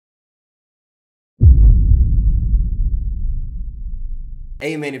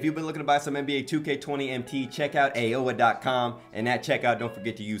Hey man, if you've been looking to buy some NBA 2K20 MT, check out aoa.com, and at checkout, don't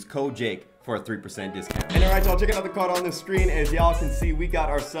forget to use code Jake for a 3% discount. And alright y'all, check out the card on the screen. As y'all can see, we got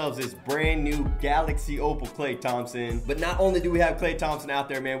ourselves this brand new Galaxy Opal Klay Thompson. But not only do we have Klay Thompson out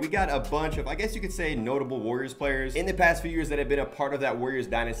there, man, we got a bunch of, I guess you could say, notable Warriors players in the past few years that have been a part of that Warriors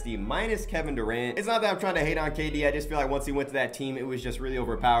dynasty, minus Kevin Durant. It's not that I'm trying to hate on KD, I just feel like once he went to that team, it was just really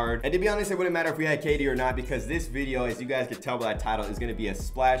overpowered. And to be honest, it wouldn't matter if we had KD or not, because this video, as you guys can tell by that title, is going to be a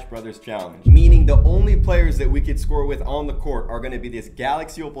Splash Brothers challenge. Meaning the only players that we could score with on the court are going to be this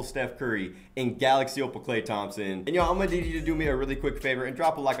Galaxy Opal Steph Curry and Galaxy Opal Klay Thompson. And y'all, I'm gonna need you to do me a really quick favor and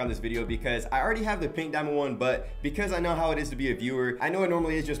drop a like on this video, because I already have the pink diamond one, but because I know how it is to be a viewer, I know it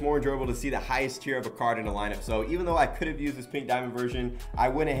normally is just more enjoyable to see the highest tier of a card in a lineup. So even though I could have used this pink diamond version, I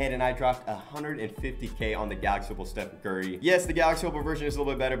went ahead and I dropped 150k on the Galaxy Opal Steph Curry. Yes, the Galaxy Opal version is a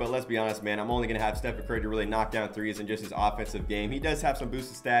little bit better, but let's be honest, man, I'm only gonna have Steph Curry to really knock down threes and just his offensive game. He does have some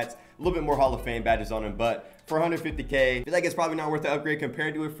boosted stats, a little bit more Hall of Fame badges on him, but for 150k, I feel like it's probably not worth the upgrade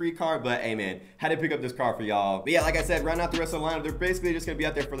compared to a free card, but hey man, had to pick up this card for y'all. But yeah, like I said, round out the rest of the lineup, they're basically just gonna be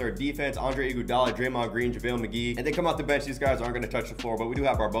out there for their defense. Andre Iguodala, Draymond Green, JaVale McGee, and they come off the bench. These guys aren't gonna touch the floor, but we do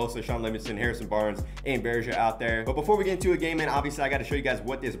have Barbosa, Sean Livingston, Harrison Barnes, and Berger out there. But before we get into a game, man, obviously I gotta show you guys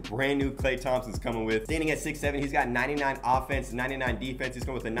what this brand new Klay Thompson's coming with. Standing at 6'7", he's got 99 offense, 99 defense. He's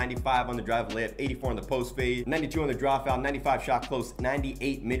coming with a 95 on the drive layup, 84 on the post fade, 92 on the draw foul, 95 shot close,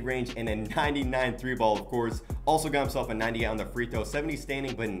 98 mid range, and a 99 three ball, of course. Also got himself a 98 on the free throw, 70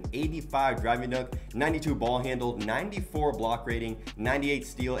 standing, but an 85 driving dunk, 92 ball handle, 94 block rating, 98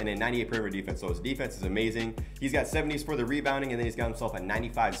 steal, and a 98 perimeter defense. So his defense is amazing. He's got 70s for the rebounding, and then he's got himself a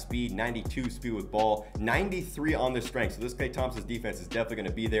 95 speed, 92 speed with ball, 93 on the strength. So this Klay Thompson's defense is definitely going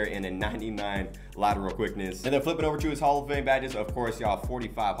to be there, and a 99 lateral quickness. And then flipping over to his Hall of Fame badges, of course, y'all,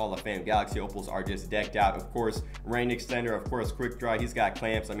 45 Hall of Fame Galaxy Opals are just decked out. Of course, range extender, of course, quick draw. He's got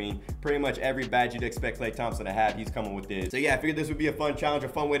clamps. I mean, pretty much every badge you'd expect Klay Thompson to have, he's coming with this. So yeah, I figured this would be a fun challenge, a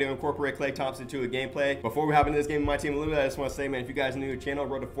fun way to incorporate Klay Thompson to a gameplay. Before we hop into this game of my team a little bit, I just want to say, man, if you guys are new to the channel,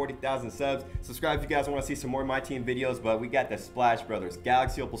 road to 40,000 subs, subscribe if you guys want to see some more of my team videos. But we got the Splash Brothers,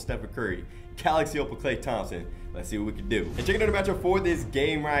 Galaxy Opal Steph Curry, Galaxy Opal Klay Thompson. Let's see what we can do. And checking out the matchup for this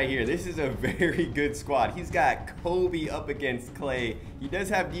game right here. This is a very good squad. He's got Kobe up against Klay. He does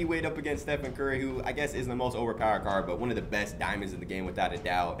have D-Wade up against Stephen Curry, who I guess isn't the most overpowered card, but one of the best diamonds in the game without a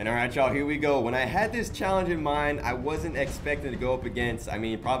doubt. And all right, y'all, here we go. When I had this challenge in mind, I wasn't expecting to go up against, I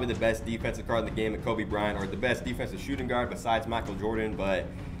mean, probably the best defensive card in the game at Kobe Bryant, or the best defensive shooting guard besides Michael Jordan, but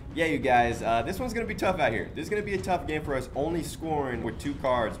yeah, you guys, this one's going to be tough out here. This is going to be a tough game for us, only scoring with 2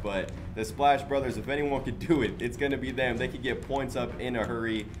 cards, but the Splash Brothers, if anyone could do it, it's going to be them. They could get points up in a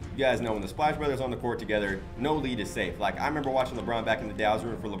hurry. You guys know when the Splash Brothers on the court together, no lead is safe. Like, I remember watching LeBron back in the day. I was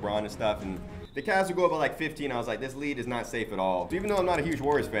rooting for LeBron and stuff, and the Cavs would go up at like 15. I was like, this lead is not safe at all. So even though I'm not a huge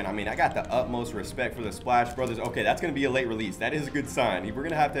Warriors fan, I mean, I got the utmost respect for the Splash Brothers. Okay, that's going to be a late release. That is a good sign. We're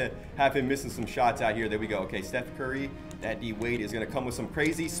going to have him missing some shots out here. There we go. Okay, Steph Curry. That D-Wade is going to come with some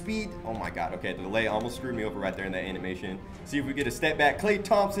crazy speed. Oh my God. Okay, the delay almost screwed me over right there in that animation. See if we get a step back. Klay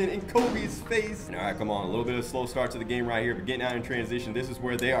Thompson in Kobe's face. And all right, come on. A little bit of a slow start to the game right here, but getting out in transition. This is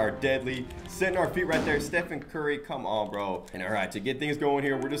where they are deadly. Setting our feet right there. Stephen Curry, come on, bro. And all right, to get things going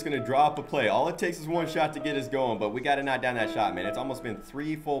here, we're just going to drop a play. All it takes is one shot to get us going, but we got to knock down that shot, man. It's almost been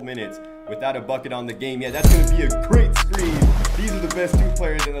 3 full minutes without a bucket on the game. Yeah, that's going to be a great screen. These are the best 2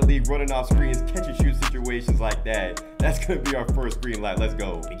 players in the league running off screens, catch and shoot situations like that. That's going to be our first green light. Let's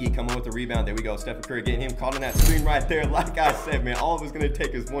go. McGee coming with the rebound. There we go. Stephen Curry getting him caught on that screen right there. Like I said, man, all of it's going to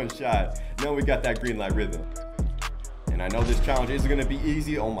take is one shot. Now we got that green light rhythm. And I know this challenge isn't going to be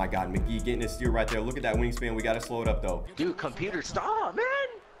easy. Oh my God, McGee getting his steal right there. Look at that wingspan. We got to slow it up though. Dude, computer, stop, man.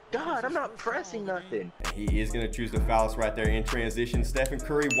 God, I'm not pressing nothing. And he is going to choose the foul right there in transition. Stephen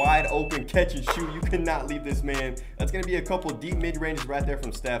Curry wide open, catch and shoot. You cannot leave this man. That's going to be a couple deep mid-ranges right there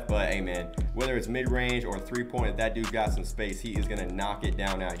from Steph. But hey, man, whether it's mid-range or 3-point, if that dude got some space, he is going to knock it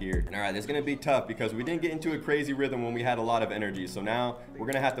down out here. And all right, it's going to be tough because we didn't get into a crazy rhythm when we had a lot of energy. So now we're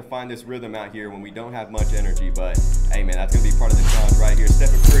going to have to find this rhythm out here when we don't have much energy. But hey, man, that's going to be part of the challenge right here.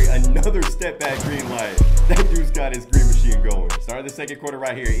 Stephen Curry, another step back green light. That dude's got his green machine going. Start of the second quarter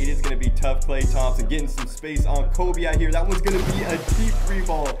right here. It is going to be tough. Klay Thompson getting some space on Kobe out here. That one's going to be a deep 3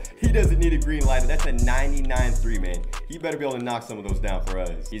 ball. He doesn't need a green light. That's a 99 3, man. He better be able to knock some of those down for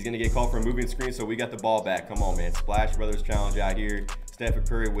us. He's going to get called for a moving screen, so we got the ball back. Come on, man. Splash Brothers challenge out here. Stephen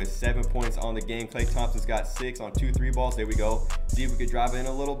Curry with 7 points on the game. Klay Thompson's got 6 on 2 3 balls. There we go. See if we could drive in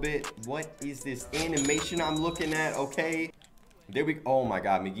a little bit. What is this animation I'm looking at? Okay. There we go. Oh my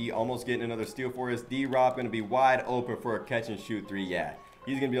God, McGee almost getting another steal for us. D-Rob going to be wide open for a catch and shoot 3. Yeah,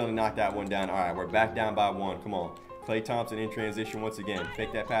 he's going to be able to knock that one down. All right, we're back down by 1. Come on. Klay Thompson in transition once again.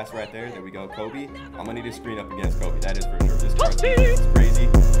 Fake that pass right there. There we go, Kobe. I'm gonna need a screen up against Kobe. That is for sure. This card's crazy.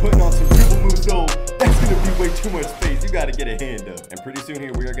 Putting on some dribble moves though. That's gonna be way too much space. You gotta get a hand up. And pretty soon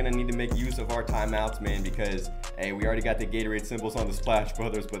here, we are gonna need to make use of our timeouts, man, because hey, we already got the Gatorade symbols on the Splash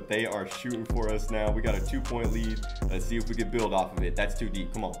Brothers, but they are shooting for us now. We got a 2-point lead. Let's see if we can build off of it. That's too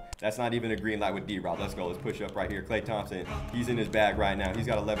deep. Come on. That's not even a green light with D-Rob. Let's go. Let's push up right here. Klay Thompson, he's in his bag right now. He's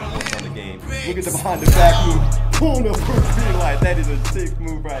got 11 points on the game. Look at the behind the back move. Pulling up for a green light. That is a sick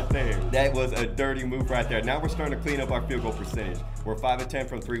move right there. That was a dirty move right there. Now we're starting to clean up our field goal percentage. We're 5 of 10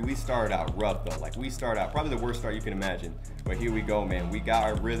 from 3. We started out rough though. Like we started out probably the worst start you can imagine. But here we go, man. We got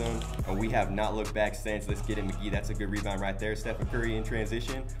our rhythm and we have not looked back since. Let's get it, McGee. That's a good rebound right there. Steph Curry in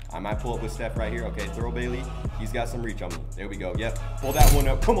transition. I might pull up with Steph right here. Okay, throw Bailey. He's got some reach on me. There we go. Yep. Pull that one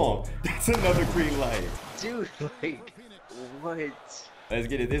up. Come on. That's another green light. Dude, like, what? Let's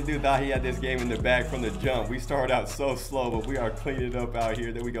get it. This dude thought he had this game in the bag from the jump. We started out so slow, but we are cleaning up out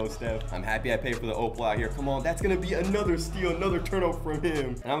here. There we go, Steph. I'm happy I paid for the OPAL out here. Come on, that's going to be another steal, another turnover from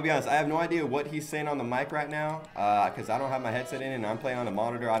him. And I'm going to be honest, I have no idea what he's saying on the mic right now because I don't have my headset in and I'm playing on the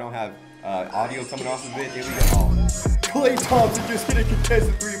monitor. I don't have audio coming off of it. There we go. Oh. Klay Thompson just hit a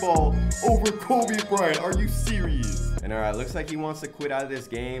contested 3-ball over Kobe Bryant. Are you serious? And all right, looks like he wants to quit out of this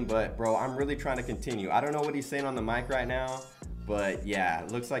game, but bro, I'm really trying to continue. I don't know what he's saying on the mic right now. But yeah,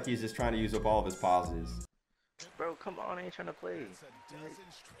 it looks like he's just trying to use up all of his pauses. Bro, come on, I ain't trying to play.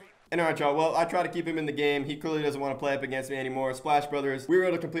 And all right, y'all, well, I try to keep him in the game. He clearly doesn't want to play up against me anymore. Splash Brothers, we were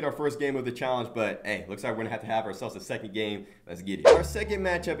able to complete our first game of the challenge, but hey, looks like we're going to have ourselves a second game. Let's get it. Our second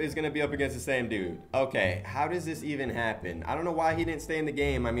matchup is going to be up against the same dude. Okay, how does this even happen? I don't know why he didn't stay in the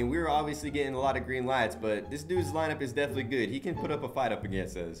game. I mean, we were obviously getting a lot of green lights, but this dude's lineup is definitely good. He can put up a fight up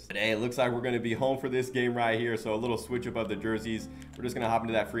against us. But hey, it looks like we're going to be home for this game right here, so a little switch up of the jerseys. We're just going to hop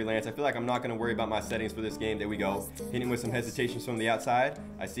into that freelance. I feel like I'm not going to worry about my settings for this game. There we go. Hitting with some hesitations from the outside.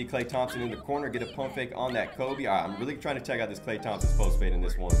 I see Klay Thompson in the corner. Get a pump fake on that Kobe. All right, I'm really trying to check out this Klay Thompson's post fade in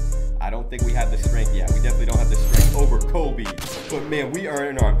this one. I don't think we have the strength yet. We definitely don't have the strength over Kobe. But man, we are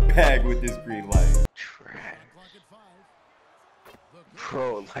in our bag with this green light. Trash.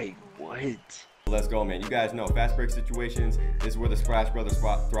 Bro, like what? Let's go, man. You guys know fast break situations. This is where the Splash Brothers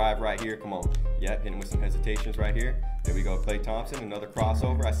thrive right here. Come on. Yep, hitting with some hesitations right here. There we go. Klay Thompson, another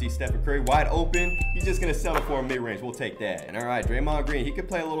crossover. I see Steph Curry wide open. He's just going to settle for a mid-range. We'll take that. And all right, Draymond Green, he could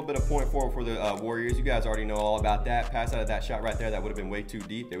play a little bit of point forward for the Warriors. You guys already know all about that. Pass out of that shot right there. That would have been way too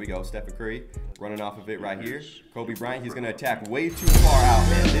deep. There we go. Steph Curry running off of it right here. Kobe Bryant, he's going to attack way too far out,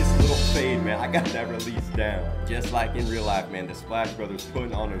 man. This little fade, man. I got that release down. Just like in real life, man. The Splash Brothers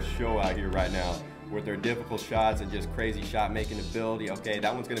putting on a show out here right now with their difficult shots and just crazy shot making ability. Okay,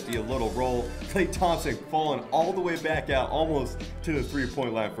 that one's gonna be a little roll. Klay Thompson falling all the way back out, almost to the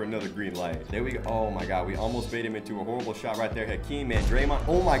 3-point line for another green light. There we go. Oh my God, we almost bait him into a horrible shot right there. Hakeem, man, Draymond.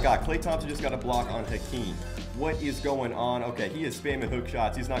 Oh my God, Klay Thompson just got a block on Hakeem. What is going on? Okay, he is spamming hook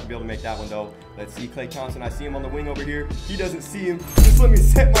shots. He's not gonna be able to make that one though. Let's see Klay Thompson. I see him on the wing over here. He doesn't see him. Just let me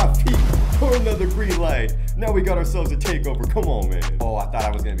set my feet for another green light. Now we got ourselves a takeover. Come on, man. Oh, I thought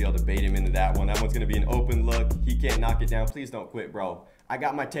I was gonna be able to bait him into that one. That one's gonna be an open look. He can't knock it down. Please don't quit, bro. I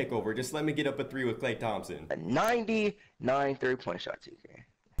got my takeover. Just let me get up a 3 with Klay Thompson. A 99 3-point shot, 2K.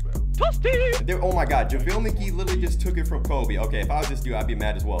 There, oh my God, JaVale McGee literally just took it from Kobe. Okay, if I was this dude, I'd be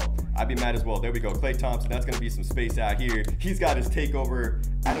mad as well. I'd be mad as well. There we go, Klay Thompson. That's gonna be some space out here. He's got his takeover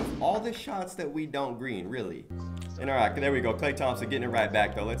out of all the shots that we don't green, really. And all right, there we go. Klay Thompson getting it right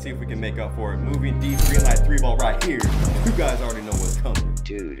back though. Let's see if we can make up for it. Moving deep, green light 3-ball right here. You guys already know what's coming.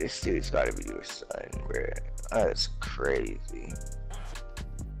 Dude, this dude's gotta be your son, bro. That's crazy.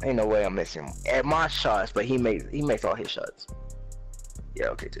 Ain't no way I'm missing at my shots, but he makes all his shots. Yeah,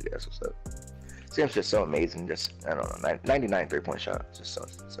 okay, too. That's what's up. Seems just so amazing. Just I don't know, 99 3-point shot. Just so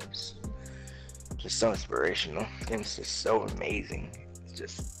inspirational. Seems just so amazing. It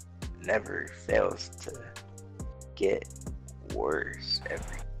just never fails to get worse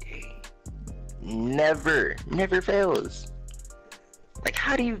every day. Never fails. Like,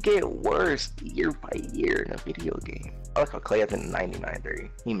 how do you get worse year by year in a video game? I like how Klay has a 99-3.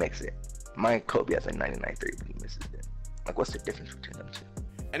 He makes it. My Kobe has a 99-3, but he misses it. Like, what's the difference between them two?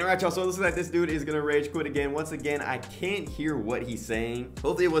 And alright, y'all, so it looks like this dude is gonna rage quit again. Once again, I can't hear what he's saying.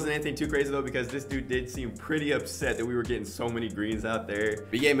 Hopefully it wasn't anything too crazy though, because this dude did seem pretty upset that we were getting so many greens out there.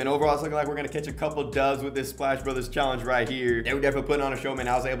 But yeah, man, overall it's looking like we're gonna catch a couple dubs with this Splash Brothers challenge right here. They were definitely putting on a show, man.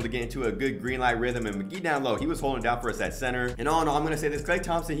 I was able to get into a good green light rhythm, and McGee down low, he was holding down for us at center. And all in all, I'm gonna say this, Klay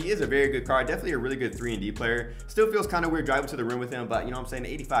Thompson, he is a very good card, definitely a really good 3-and-D player. Still feels kind of weird driving to the rim with him, but you know what I'm saying,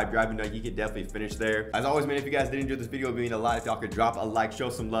 85 driving, he could definitely finish there. As always, man, if you guys did enjoy this video, it would mean a lot if y'all could drop a like, show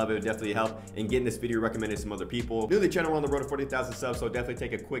some some love. It would definitely help in getting this video recommended to some other people. New to the channel, we're on the road to 40,000 subs, so definitely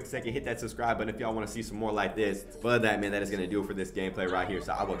take a quick second, hit that subscribe button if y'all want to see some more like this. But other than that, man, that is going to do it for this gameplay right here.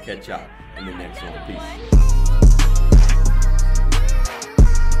 So I will catch y'all in the next one. Peace.